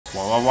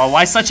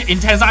Why such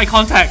intense eye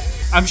contact?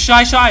 I'm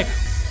shy.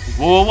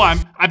 Whoa,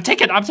 I'm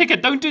taken,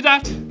 don't do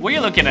that! What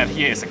you're looking at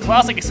here is a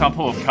classic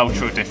example of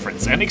cultural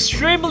difference. An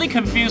extremely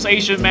confused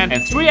Asian man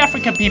and 3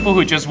 African people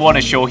who just want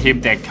to show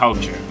him their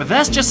culture. But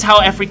that's just how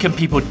African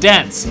people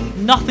dance.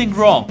 Nothing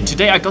wrong.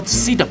 Today I got to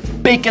see the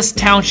biggest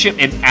township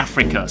in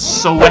Africa,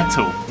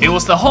 Soweto. It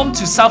was the home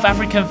to South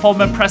African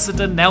former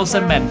President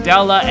Nelson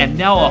Mandela and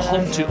now a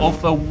home to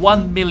over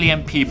 1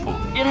 million people.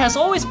 It has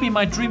always been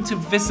my dream to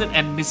visit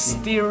a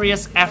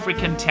mysterious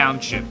African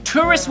township.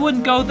 Tourists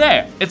wouldn't go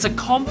there. It's a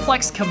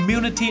complex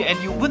community and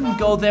you wouldn't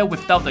go there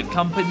without the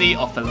company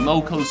of a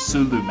local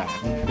Zulu man.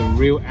 The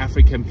real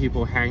African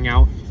people hang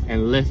out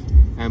and live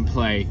and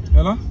play.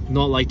 Hello?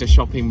 Not like the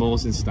shopping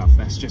malls and stuff.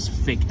 That's just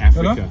fake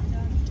Africa.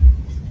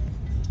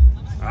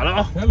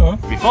 Hello? Hello?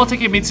 Before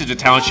taking me to the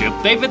township,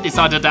 David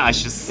decided that I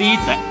should see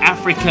the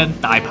African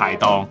Dai Pai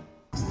Dong.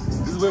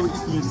 This is where we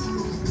eat meat.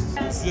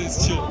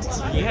 It's chill.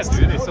 Yes,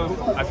 dude,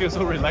 I feel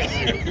so relaxed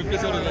here.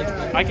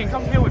 I can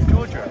come here with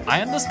Georgia.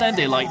 I understand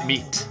they like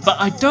meat, but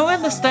I don't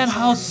understand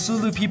how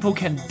Zulu people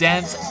can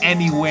dance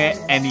anywhere,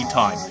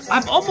 anytime.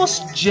 I'm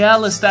almost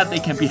jealous that they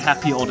can be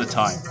happy all the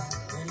time.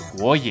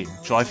 果然，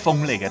再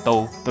鋒利嘅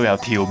刀都有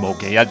跳舞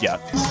嘅一日。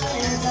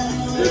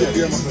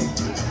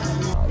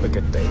Look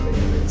at David.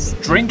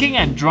 Drinking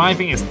and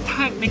driving is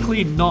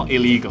technically not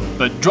illegal,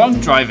 but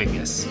drunk driving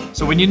is.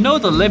 So when you know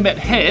the limit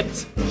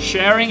hit,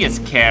 sharing is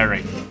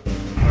caring.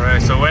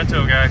 Alright,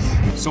 Soweto guys.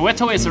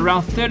 Soweto is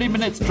around 30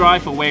 minutes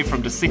drive away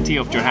from the city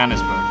of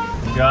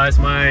Johannesburg. Guys,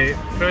 my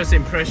first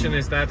impression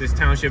is that this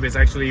township is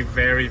actually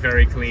very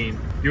clean.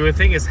 You would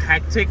think it's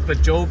hectic, but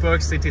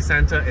Joburg city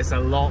center is a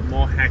lot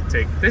more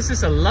hectic. This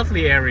is a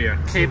lovely area.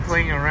 Keep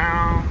playing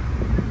around.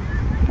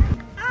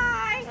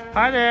 Hi!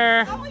 Hi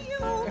there! How are you?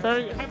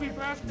 Very happy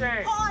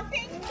birthday! Oh,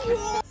 thank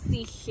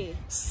you!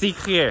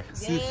 Sikhe.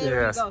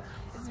 There we go.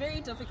 It's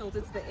very difficult,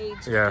 it's the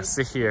age. Yeah,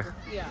 Sikhe.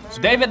 Yeah.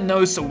 So David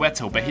knows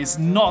Soweto, but he's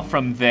not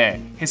from there.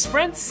 His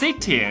friend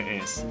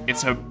Sikhe is.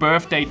 It's her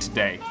birthday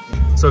today.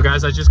 So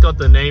guys, I just got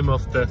the name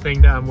of the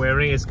thing that I'm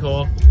wearing. It's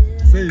called...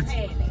 Say it.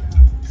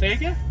 Say it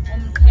again?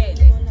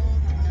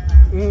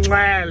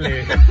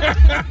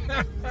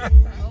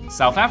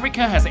 South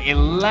Africa has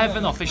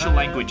 11 official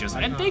languages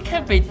and they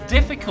can be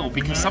difficult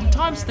because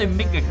sometimes they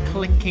make a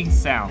clinking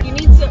sound. You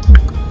need to...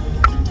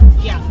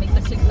 Yeah, make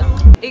the click sound.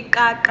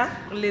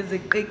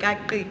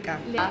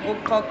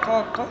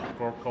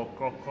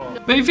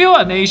 But if you're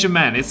an Asian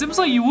man, it seems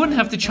like you wouldn't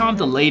have to charm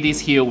the ladies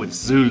here with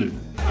Zulu.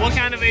 What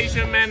kind of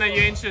Asian men are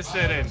you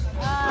interested in?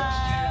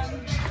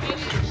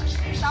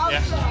 South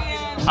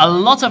Korean. A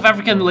lot of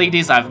African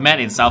ladies I've met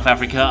in South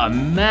Africa are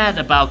mad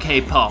about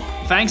K-pop.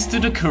 Thanks to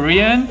the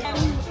Korean...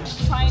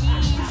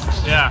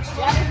 Chinese. Yeah.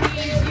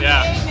 Japanese.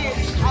 Yeah.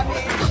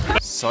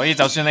 所以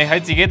就算你喺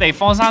自己地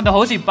方生到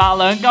好似八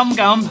兩金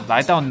咁，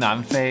來到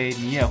南非，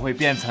你也會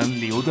變成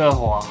劉德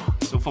華。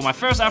So for my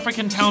first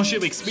African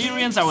township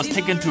experience, I was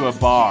taken to a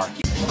bar.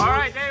 All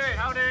right, David,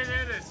 how do you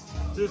do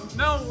this?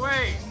 No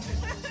way.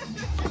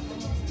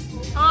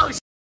 Oh.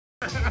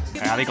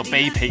 睇下呢個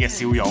卑鄙嘅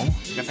笑容，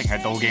一定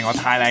係妒忌我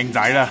太靚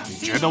仔啦！你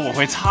覺得我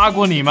會差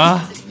過你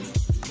嗎？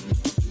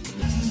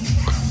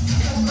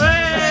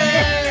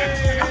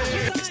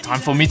 It's time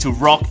for me to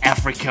rock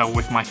Africa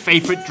with my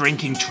favorite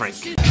drinking trick.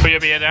 Put your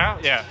beer down.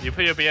 Yeah, you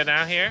put your beer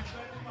down here.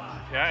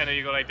 Yeah, and then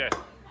you go like this.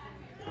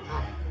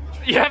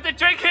 You have to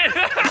drink it.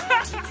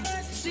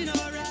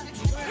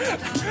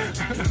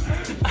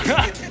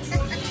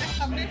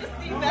 I've never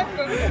seen that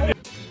before.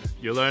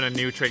 You learn a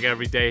new trick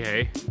every day,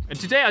 hey? And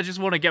today I just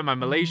want to get my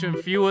Malaysian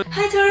viewers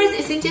Hi tourists,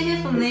 it's Cynthia here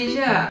from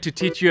Malaysia. to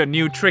teach you a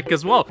new trick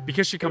as well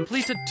because she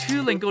completed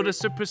 2 Lingoda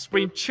Super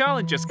Sprint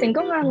challenges. 成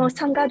功啊！我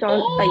參加咗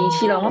第2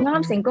次啦，我啱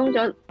啱成功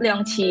咗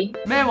2次。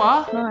咩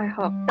話？我係學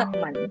德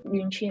文，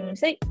完全唔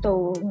識，到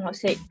我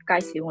識介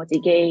紹我自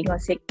己，我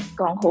識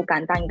講好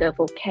簡單嘅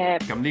vocab。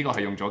咁呢個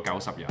係用咗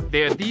90日。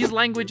There are these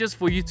languages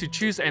for you to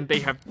choose and they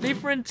have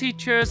different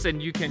teachers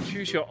and you can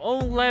choose your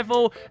own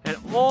level and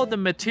all the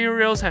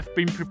materials have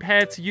been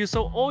prepared to you.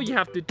 So all you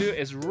have to do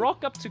is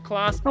rock up to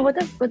class. 我覺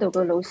得嗰度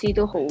嘅老師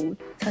都好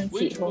親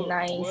切，好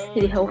nice，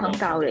 佢哋好肯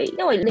教你，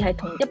因為你係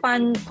同一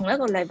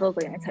個 level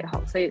嘅人一齊學，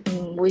所以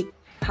唔會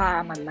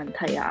怕問問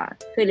題啊，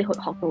所以你可以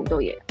學到好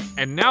多嘢。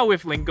And now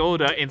with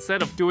Lingoda,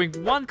 instead of doing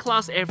 1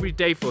 class every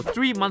day for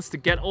 3 months to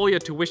get all your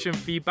tuition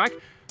feedback,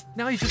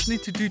 now you just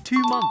need to do 2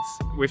 months.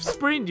 With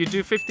Sprint, you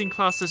do 15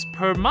 classes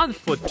per month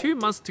for 2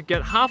 months to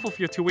get half of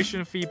your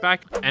tuition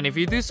feedback. And if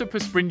you do Super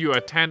Sprint, you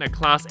attend a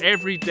class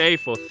every day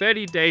for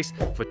 30 days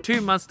for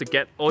 2 months to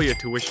get all your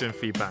tuition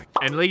feedback.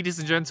 And ladies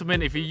and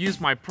gentlemen, if you use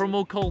my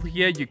promo code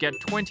here, you get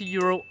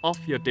 €20 off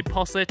your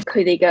deposit.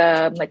 佢哋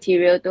嘅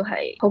material 都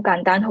係好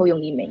簡單，好容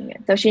易明嘅。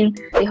就算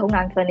你好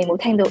眼瞓，你冇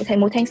聽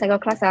細個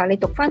class 啊，你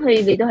讀翻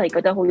去你都係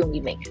覺得好容易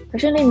明。就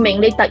算你唔明，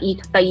你第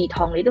二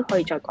堂你都可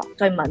以再講，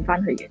再問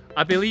翻佢嘅。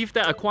I believe believe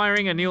that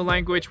acquiring a new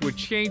language will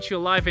change your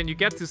life and you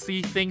get to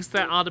see things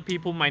that other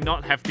people might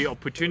not have the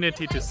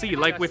opportunity to see.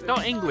 Like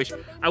without English,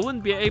 I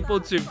wouldn't be able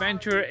to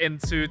venture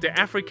into the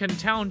African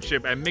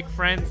Township and make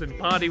friends and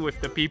party with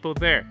the people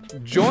there.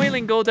 Join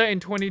Lingoda in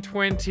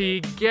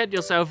 2020. Get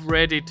yourself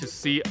ready to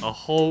see a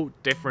whole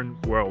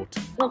different world.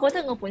 我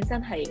覺得我本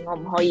身係我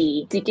唔可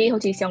以自己好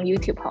似上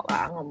YouTube 學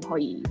啊，我唔可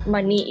以。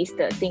Money is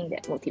the thing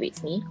that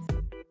motivates me.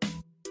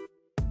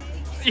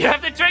 You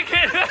have to drink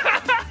it!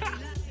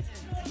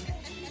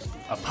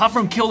 Apart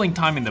from killing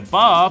time in the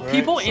bar,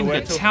 people in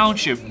the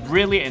township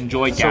really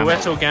enjoy gambling.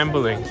 Soweto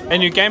gambling.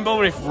 And you gamble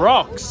with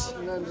rocks.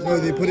 No,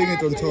 they're putting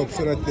it on top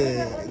so that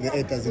the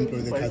air doesn't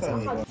blow the cats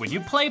away. When you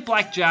play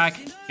blackjack,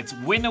 it's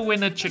winner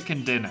winner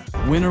chicken dinner.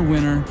 Winner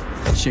winner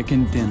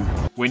chicken dinner.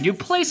 When you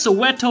play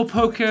Soweto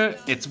poker,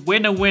 it's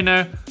winner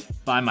winner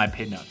buy my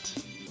peanut.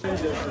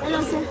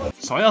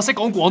 所有識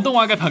講廣東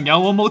話嘅朋友，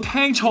我冇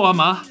聽錯係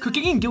嘛？佢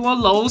竟然叫我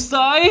老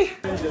細。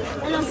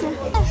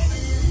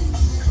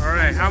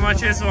Alright, how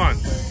much is one?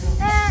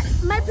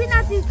 My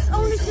peanuts is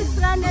only 6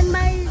 rand and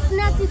my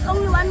nuts is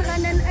only 1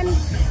 rand and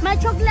my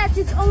chocolate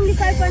is only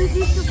 5 rand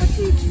for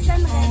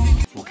 10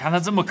 rand. 我看他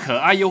這麼可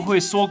愛又會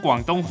說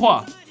廣東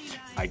話。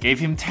I gave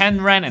him 10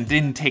 rand and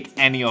didn't take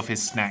any of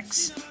his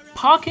snacks.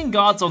 Parking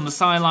guards on the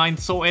sideline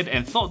saw it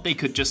and thought they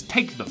could just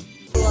take them.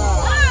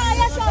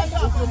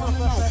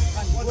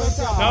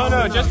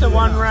 No, just the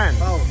 1 rand.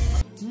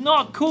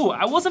 Not cool.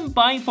 I wasn't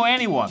buying for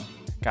anyone.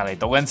 隔離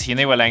賭緊錢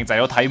呢位靚仔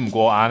都睇唔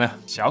過眼啊！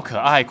小可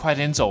愛，快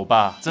點走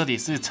吧，這裡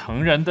是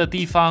成人的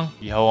地方。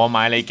以後我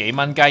買你幾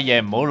蚊雞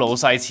嘢，唔好老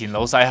細前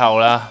老細後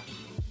啦。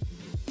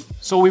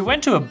So we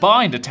went to a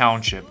bar in the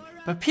township,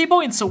 but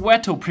people in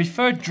Soweto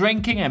prefer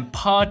drinking and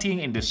partying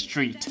in the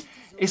street.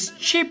 It's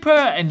cheaper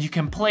and you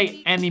can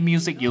play any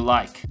music you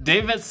like.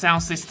 David's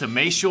sound system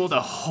made sure the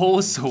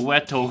whole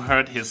Soweto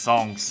heard his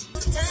songs.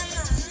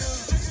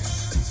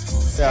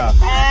 Yeah.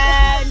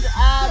 And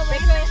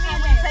basically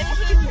we're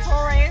taking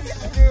tourists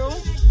through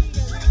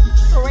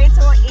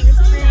Soweto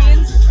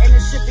experience in the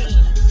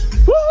Shebeen.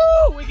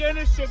 Woohoo! We're going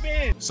to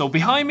Shebeen. So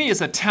behind me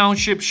is a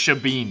township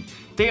Shebeen.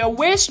 They are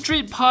where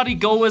street party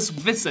goers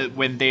visit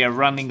when they are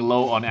running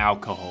low on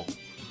alcohol.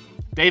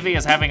 David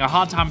is having a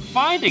hard time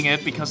finding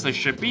it because the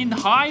Shebeen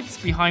hides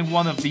behind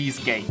one of these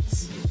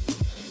gates.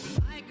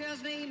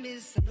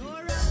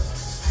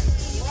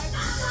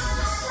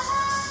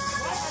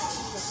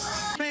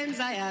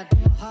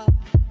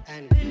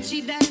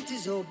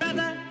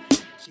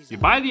 You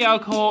buy the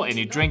alcohol and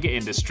you drink it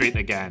in the street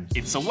again.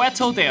 In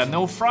Soweto, there are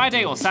no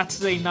Friday or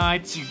Saturday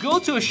nights. You go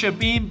to a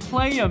Shebeen,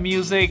 play your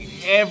music,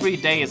 every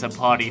day is a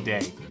party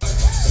day.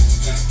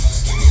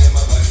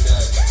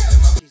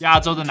 亚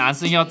洲的男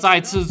生要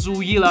再次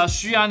注意了，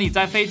虽然你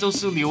在非洲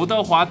是刘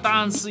德华，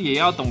但是也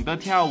要懂得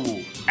跳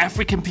舞。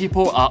African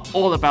people are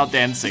all about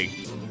dancing.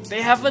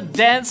 They have a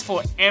dance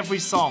for every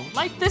song.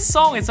 Like this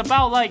song is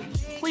about like,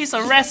 please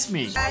arrest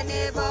me.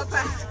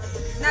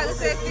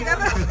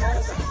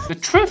 The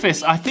truth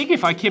is, I think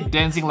if I keep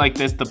dancing like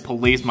this, the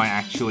police might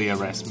actually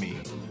arrest me.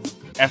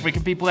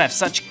 African people have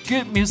such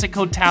good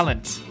musical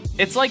talent.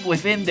 It's like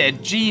within their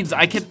genes.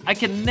 I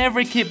can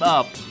never keep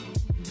up.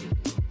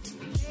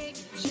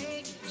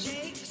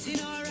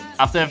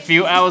 After a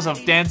few hours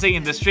of dancing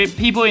in the street,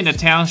 people in the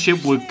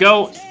township would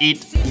go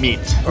eat meat.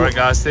 Alright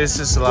guys, this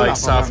is like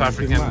South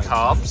African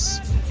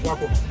carbs.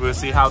 We'll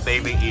see how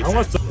David eats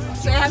it.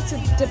 So you have to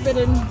dip it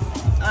in,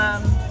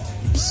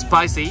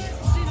 Spicy.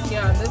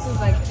 yeah, this is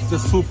like The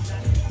soup.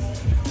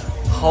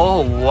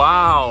 Oh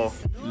wow.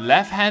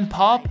 Left hand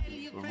pop,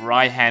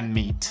 right hand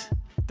meat.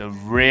 The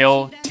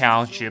real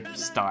township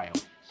style.